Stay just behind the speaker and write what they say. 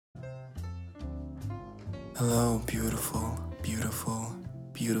Hello, beautiful, beautiful,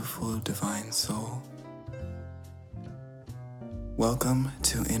 beautiful divine soul. Welcome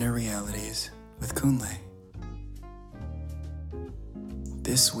to Inner Realities with Kunle.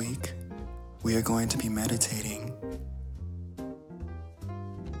 This week, we are going to be meditating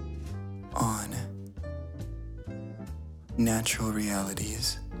on natural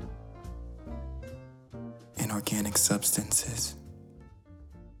realities and organic substances.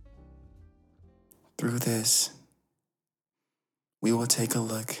 Through this, we will take a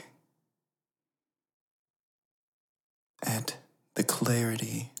look at the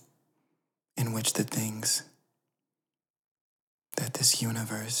clarity in which the things that this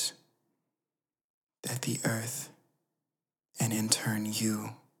universe, that the earth, and in turn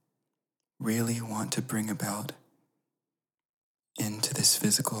you really want to bring about into this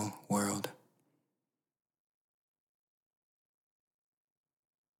physical world.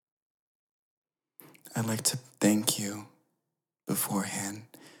 I'd like to thank you beforehand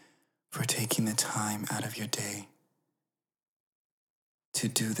for taking the time out of your day to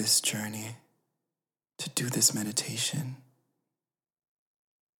do this journey, to do this meditation,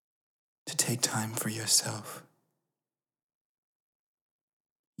 to take time for yourself.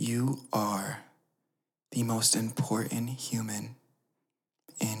 You are the most important human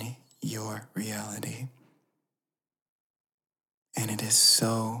in your reality. And it is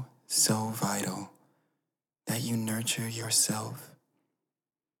so vital that you nurture yourself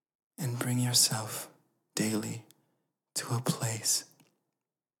and bring yourself daily to a place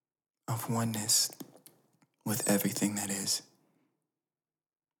of oneness with everything that is.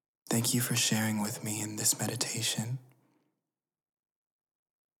 Thank you for sharing with me in this meditation.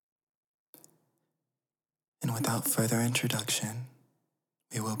 And without further introduction,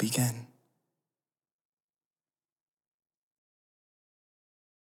 we will begin.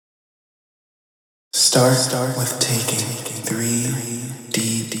 Start with taking 3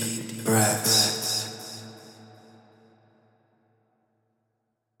 deep breaths.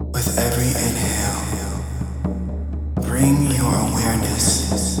 With every inhale, bring your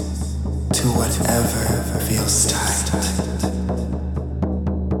awareness to whatever feels tight.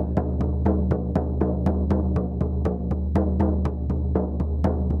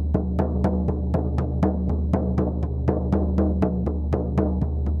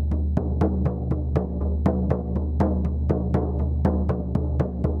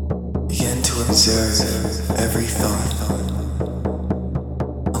 Begin to observe every thought,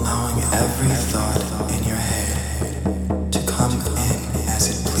 allowing every thought in your head to come in as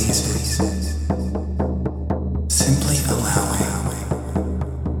it pleases. Simply allowing,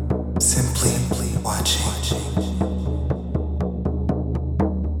 simply watching.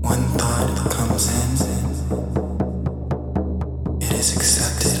 One thought comes in, it is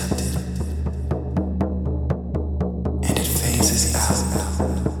accepted, and it phases out.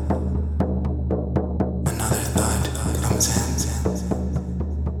 Another thought comes in,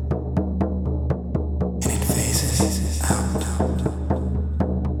 and it phases out.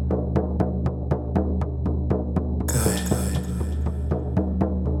 Good.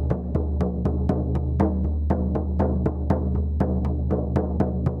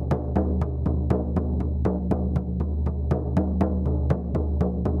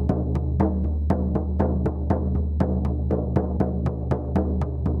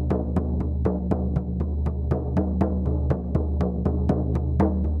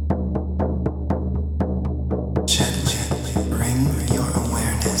 Gently bring your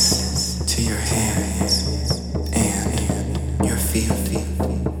awareness to your hands and your feet.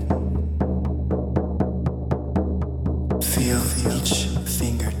 Feel each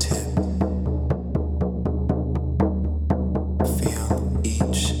fingertip. Feel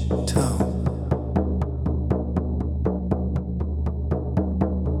each toe.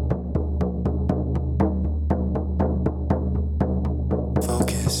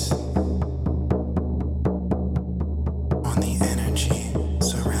 Focus on the energy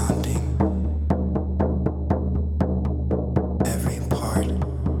surrounding every part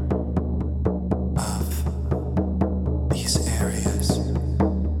of these areas.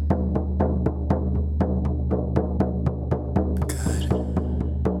 Good.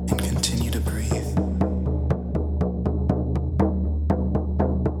 And continue to breathe.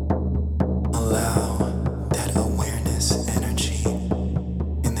 Allow that awareness energy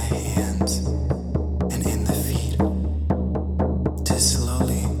in the hands and in the feet to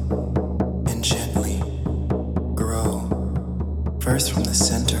slowly and gently grow, first from the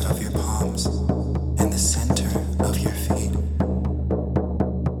center of your palms and the center of your feet,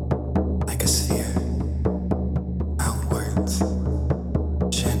 like a sphere, outwards,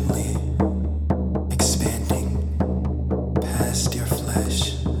 gently expanding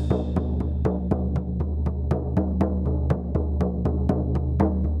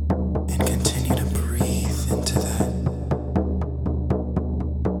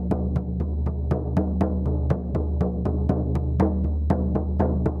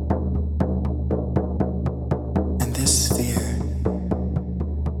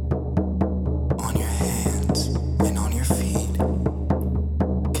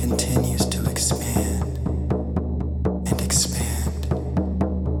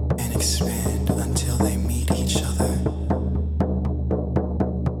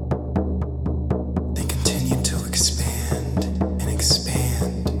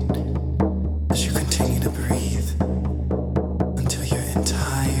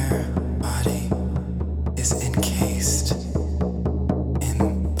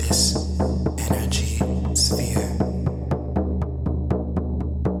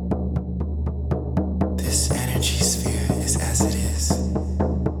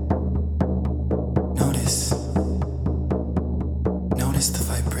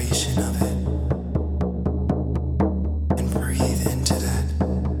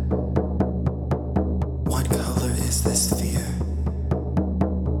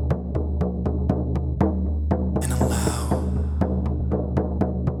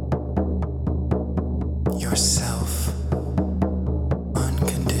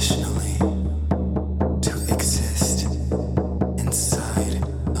unconditionally to exist inside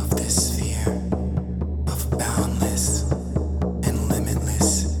of this sphere of boundless and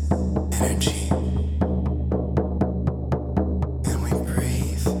limitless energy. And we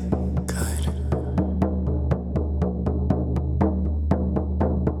breathe good.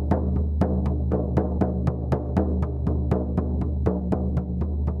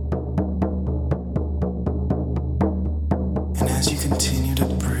 And as you continue to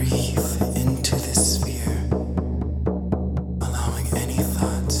breathe into this sphere, allowing any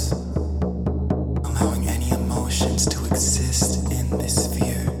thoughts, allowing any emotions to exist in this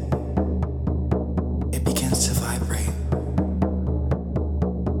sphere, it begins to vibrate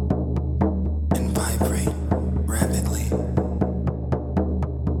and vibrate rapidly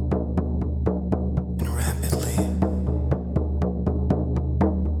and rapidly,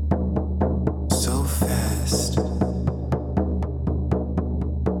 so fast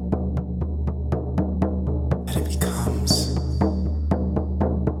that it becomes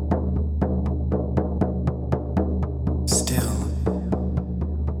still.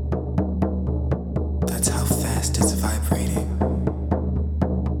 That's how fast it's vibrating.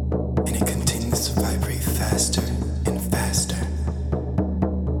 And it continues to vibrate faster and faster.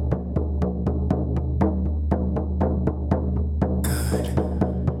 Good.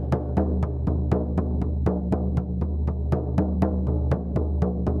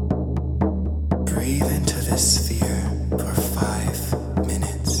 Breathe into this sphere for 5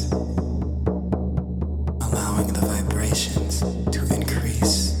 minutes, allowing the vibrations to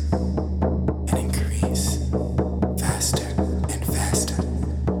increase and increase faster and faster.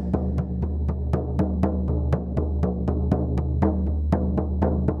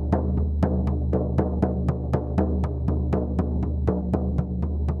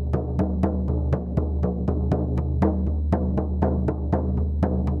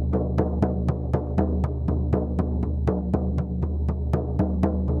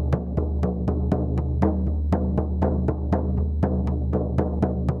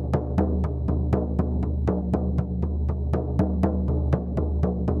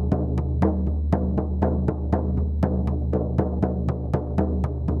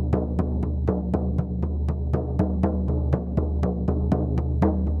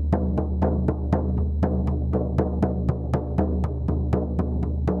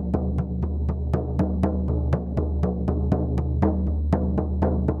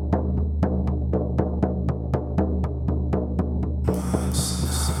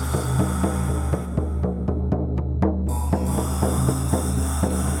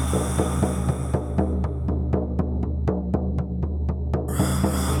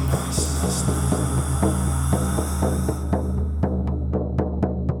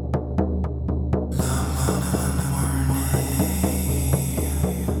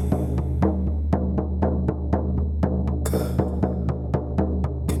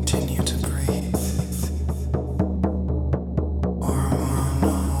 Continue to breathe.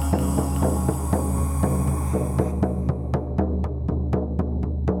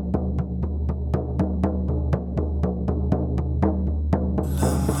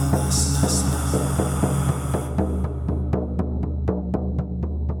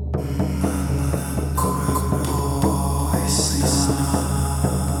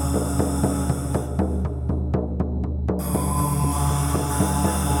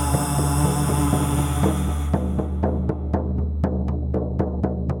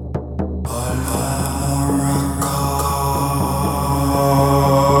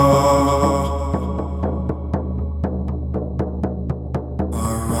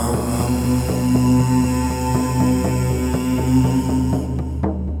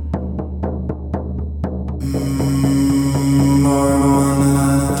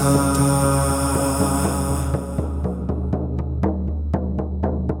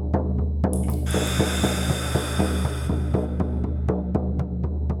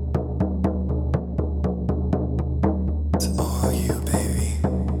 It's all you, baby.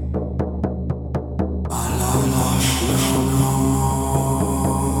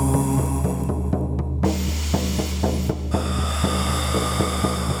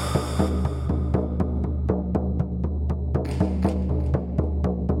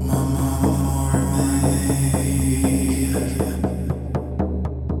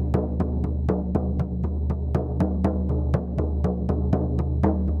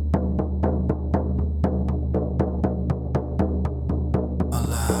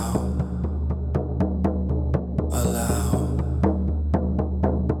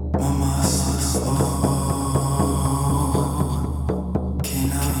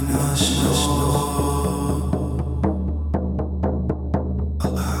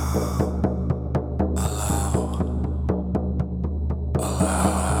 Allow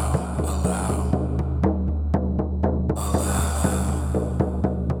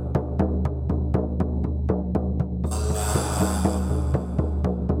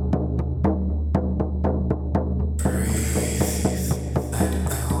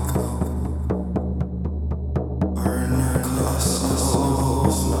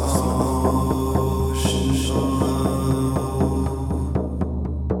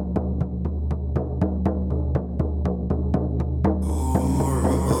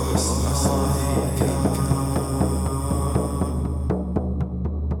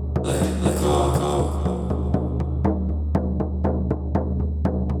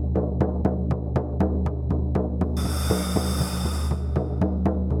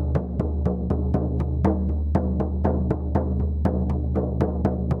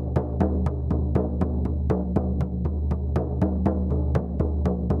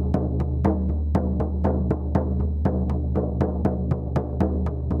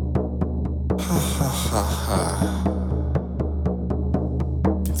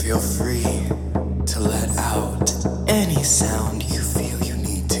sound you feel you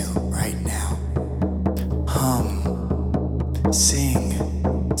need to right now. Hum,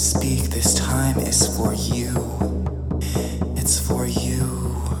 sing, speak. This time is for you. It's for you.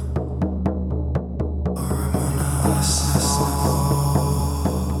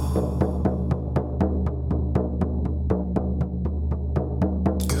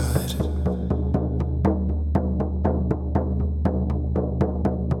 Good.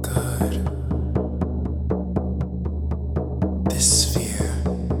 Good. This sphere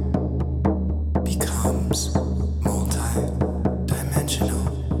becomes multi-dimensional.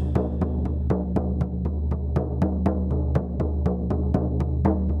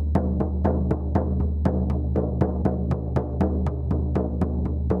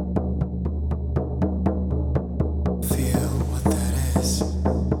 Feel what that is.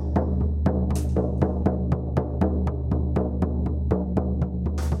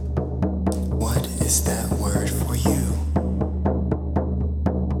 What is that word for you?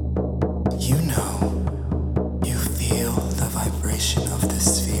 You know, you feel the vibration of the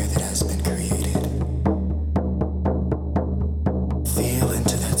sphere that has been created. Feel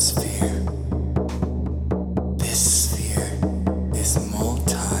into that sphere. This sphere is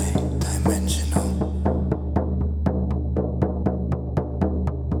multi-dimensional.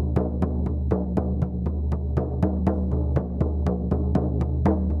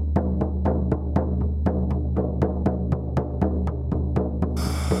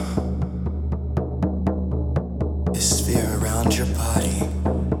 The sphere around your body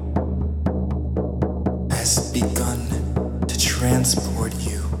has begun to transport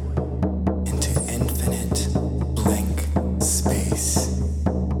you into infinite blank space.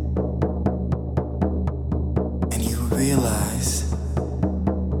 And you realize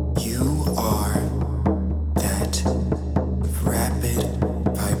you are that rapid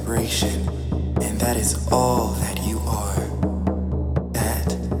vibration, and that is all that you are.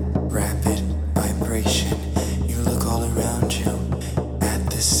 That rapid vibration. You look all around you at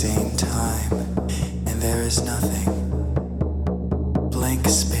the same time, and there is nothing. Blank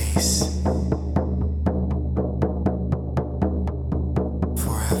space.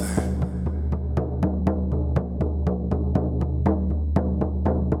 Forever.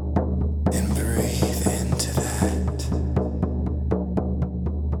 And breathe into that.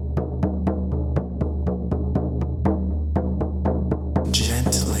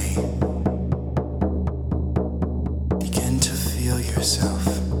 Gently begin to feel yourself.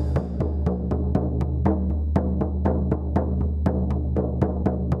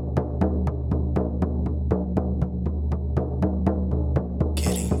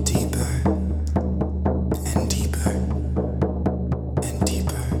 Getting deeper and deeper and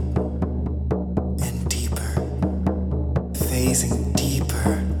deeper and deeper. Phasing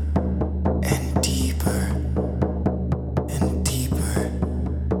deeper and deeper and deeper.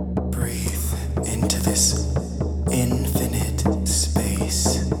 Breathe into this infinite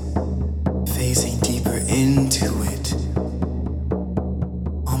space, phasing deeper into it,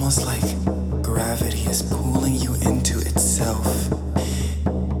 almost like gravity is pulling you into itself,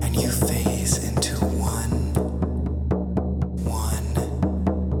 and you phase into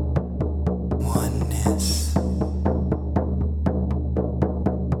oneness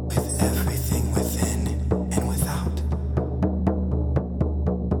with everything within and without.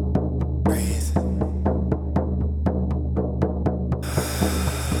 Breathe.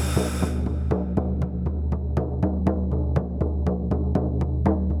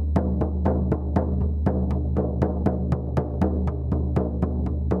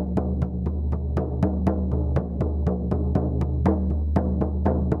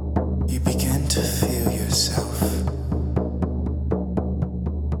 You begin to feel yourself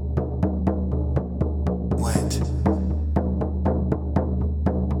wet.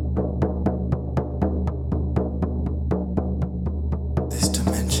 This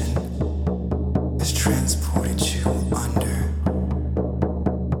dimension has transported you under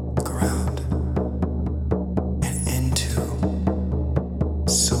ground and into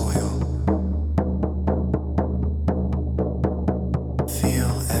soil.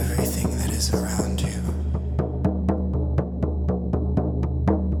 Feel everything that is around you.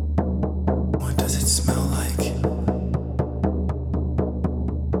 What does it smell like?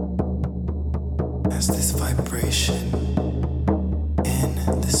 As this vibration in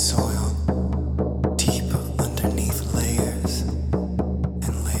the soil, deep underneath layers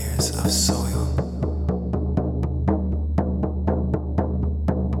and layers of soil.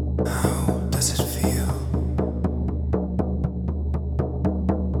 How does it feel?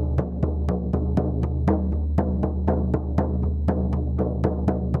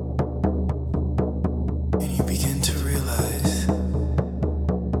 And you begin to realize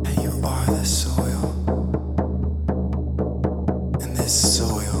the soil, and this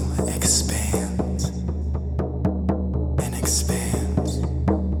soil expands and expands.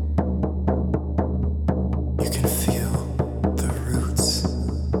 You can feel the roots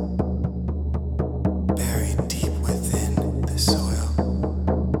buried deep within the soil.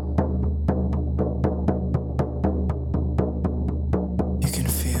 You can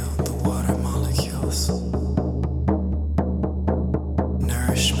feel the water molecules,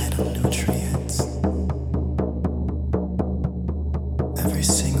 nourishment of nutrients. Every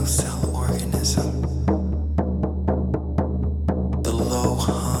single cell organism, the low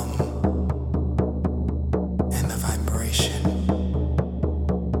hum and the vibration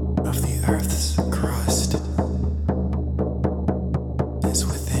of the earth's crust is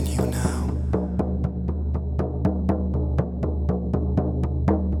within you now.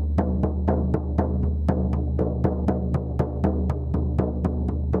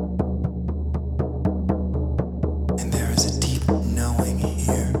 And there is a deep knowing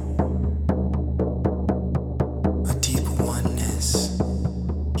here, a deep oneness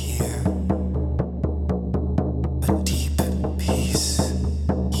here, a deep peace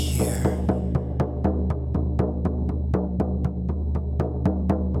here.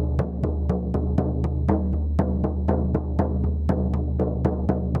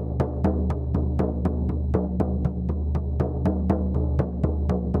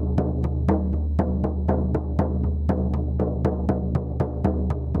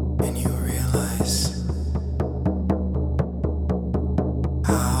 And you realize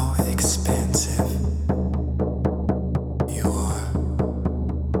how expansive you are.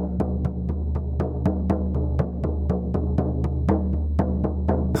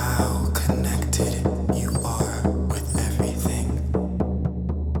 How connected you are with everything.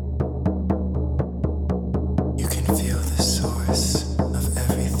 You can feel the source of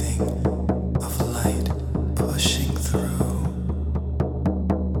everything, of light pushing through.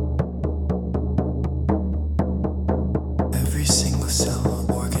 Every single cell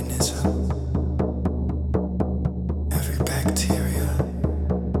organism, every bacteria,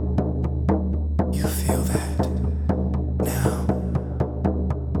 you feel that now.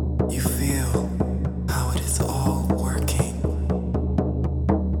 You feel how it is all working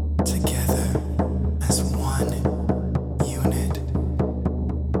together as one unit.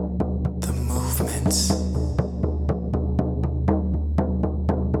 The movements,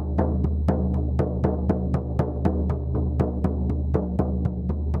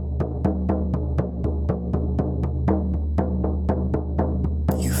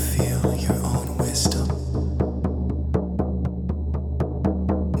 you feel your own wisdom,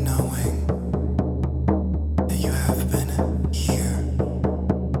 knowing that you have been here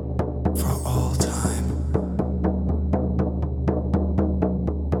for all time.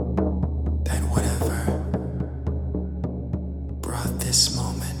 That whatever brought this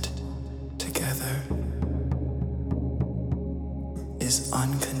moment together is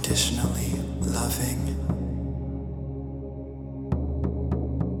unconditionally loving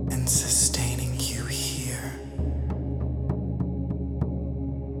and sustaining you here.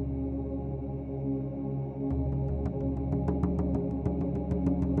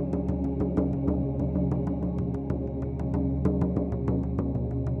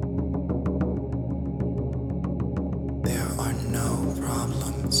 There are no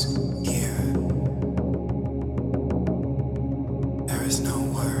problems here. There is no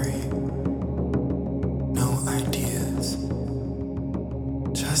worry, no ideas,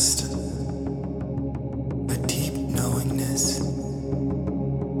 just a deep knowingness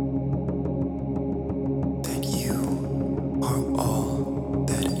that you are all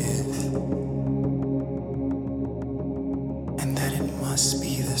that is, and that it must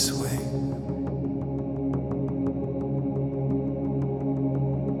be this way.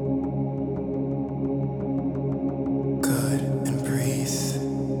 Good, and breathe.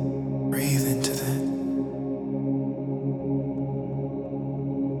 Breathe into that.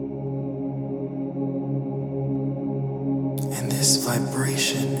 And this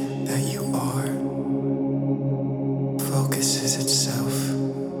vibration that you are focuses itself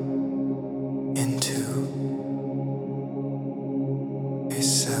into a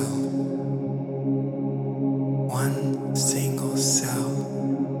cell, one single cell.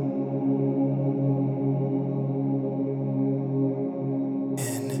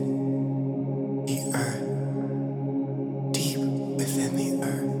 In the earth, deep within the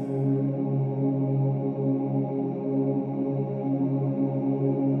earth.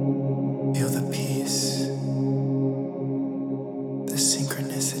 Feel the peace, the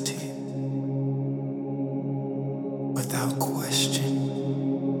synchronicity. Without question,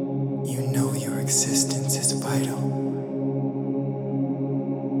 you existence is vital.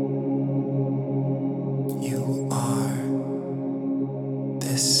 You are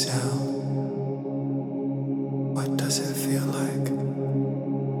this cell. What does it feel like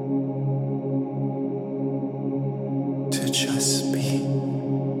to just be?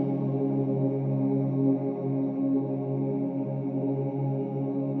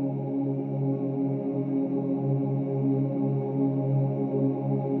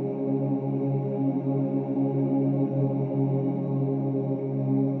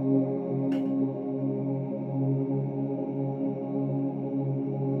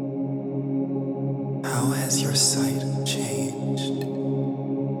 How has your sight changed?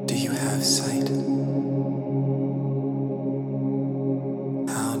 Do you have sight?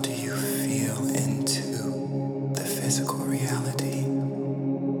 How do you feel into the physical reality?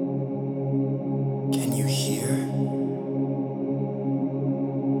 Can you hear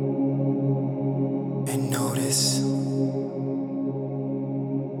and notice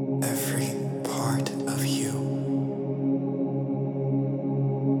every part of you?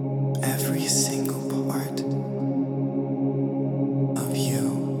 Every single part of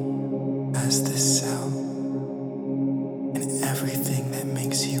you as this cell and everything that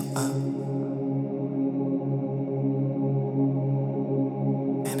makes you up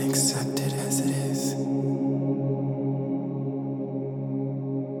and accept it as it is.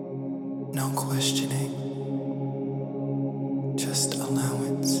 No questioning, just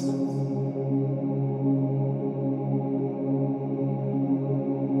allowance.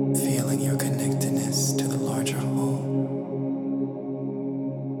 Feeling your connectedness to the larger whole.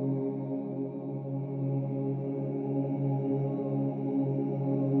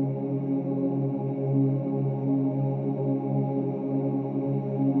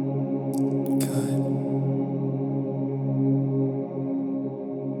 Good.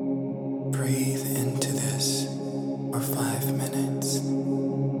 Breathe into this for 5 minutes.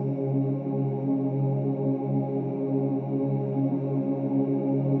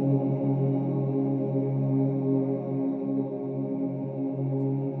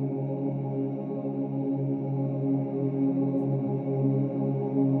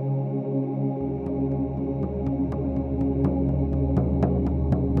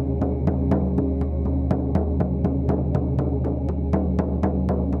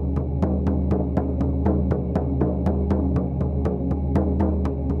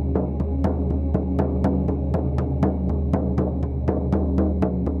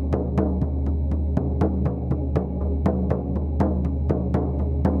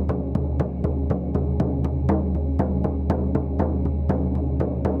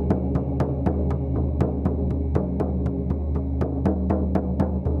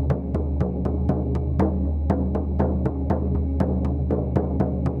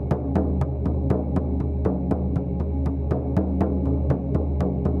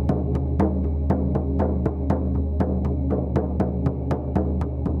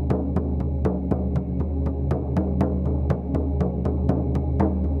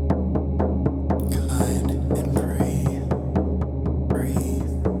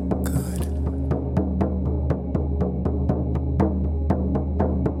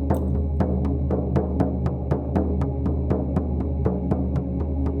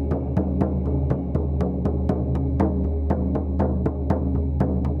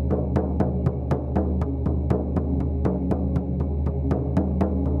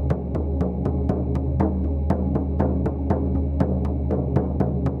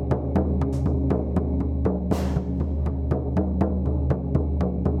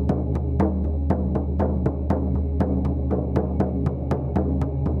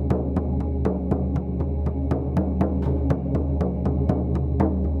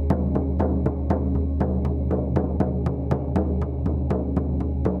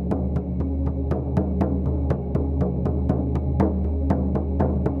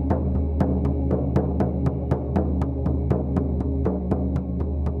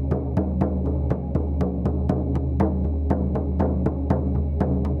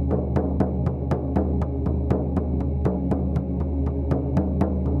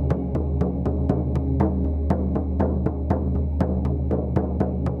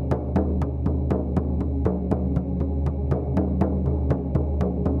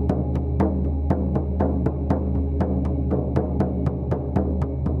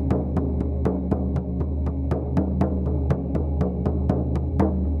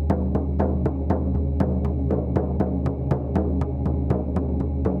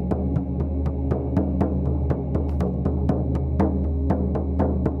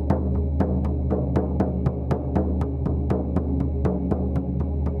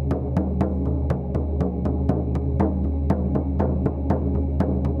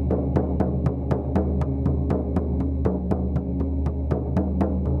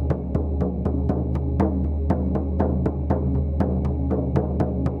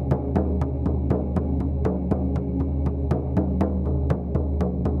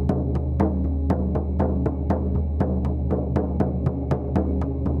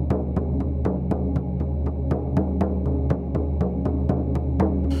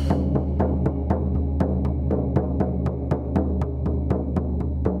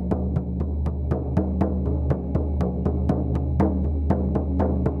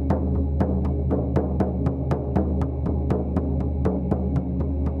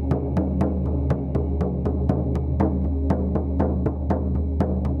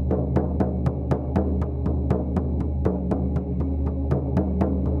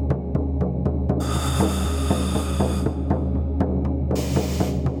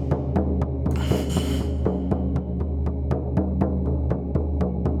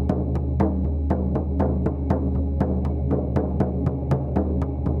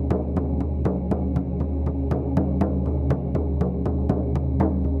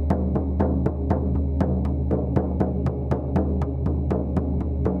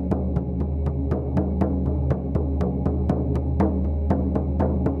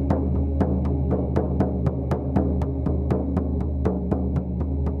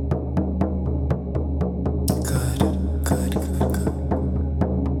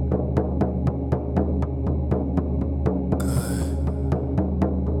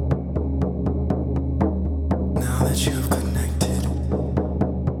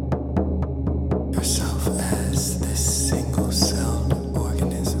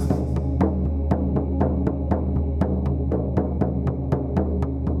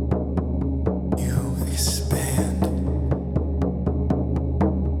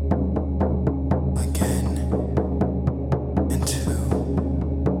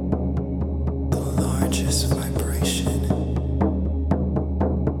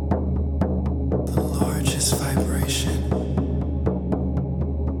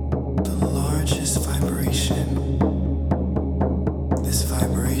 conscious vibration. This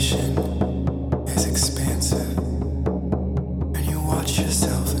vibration is expansive, and you watch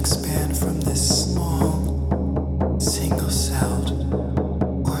yourself expand from this small, single-celled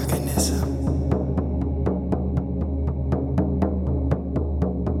organism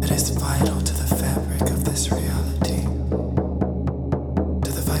that is vital to the fabric of this reality,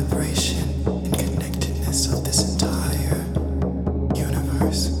 to the vibration and connectedness of this entire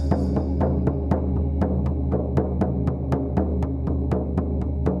universe.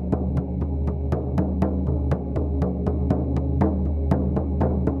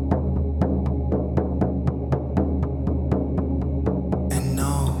 And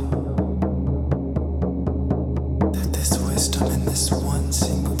know that this wisdom in this one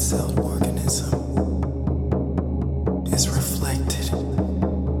single-celled organism is reflected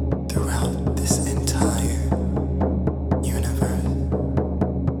throughout this entire universe.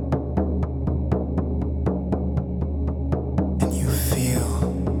 And you feel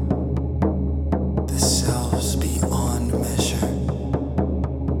the cells beyond measure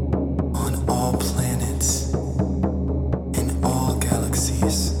on all planets in all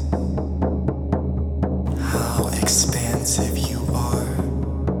galaxies. How expansive you are.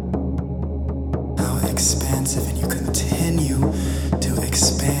 How expansive, and you continue to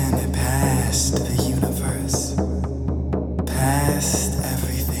expand past the universe, past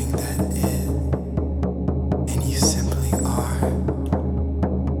everything that is, and you simply are.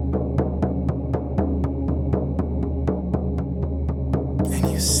 And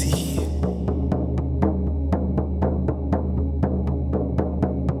you see.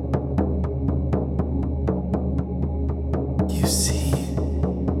 You see.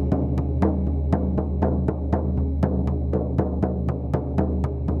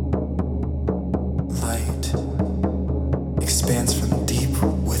 Light expands from deep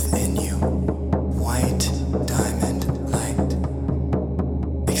within you. White diamond light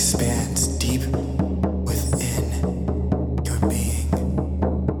expands deep within your being.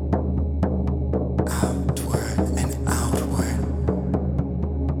 Outward and outward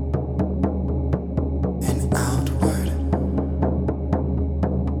and outward.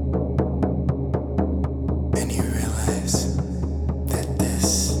 And you realize that this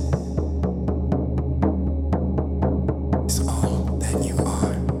is all that you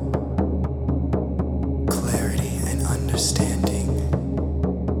are. Clarity and understanding.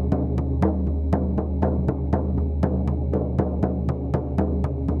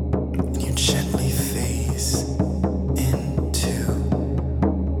 And you gently phase into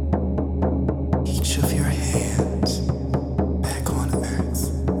each of your hands back on earth.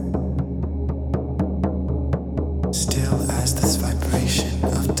 Still as this vibration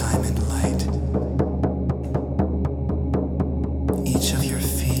of diamond light. Each of your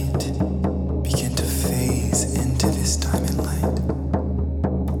feet begin to phase into this diamond light.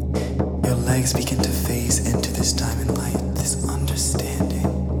 Your legs begin to phase into this diamond light, this understanding.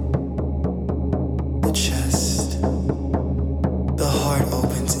 The chest, the heart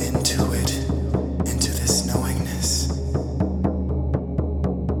opens into it, into this knowingness.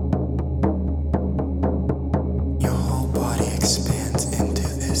 Your whole body expands into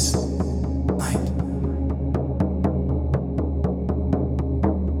this light.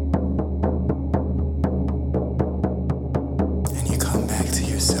 And you come back to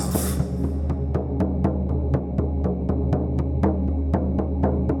yourself.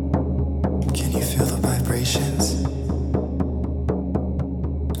 Can you feel the vibrations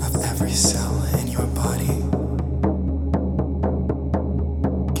of every cell in your body?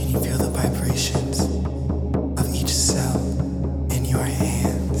 Can you feel the vibrations of each cell in your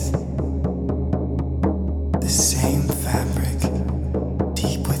hands? The same fabric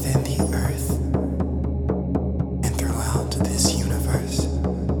deep within the earth and throughout this universe.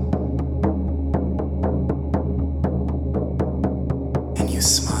 And you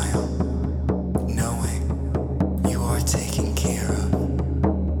smile, knowing you are taken care of.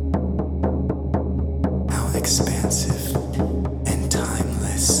 How expansive and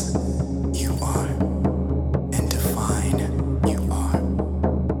timeless you are, and divine you are.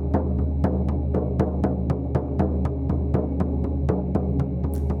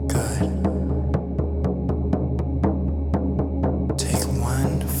 Good. Take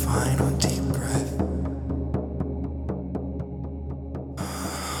one final deep breath.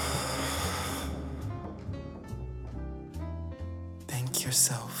 Thank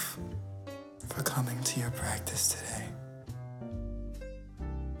yourself for coming to your practice today.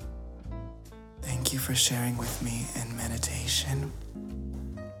 Thank you for sharing with me in meditation.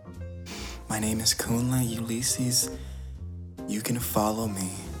 My name is Kunle Ulysses. You can follow me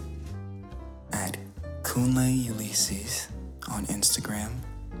Kunle Ulysses on Instagram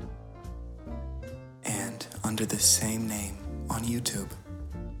and under the same name on YouTube.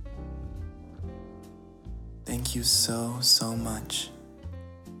 Thank you so, so much.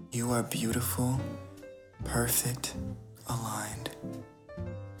 You are beautiful, perfect, aligned,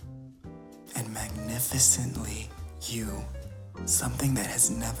 and magnificently you. Something that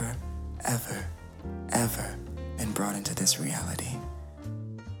has never, ever, ever been brought into this reality.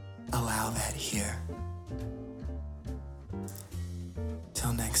 Allow that here.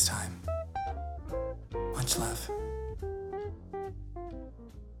 Till next time. Much love.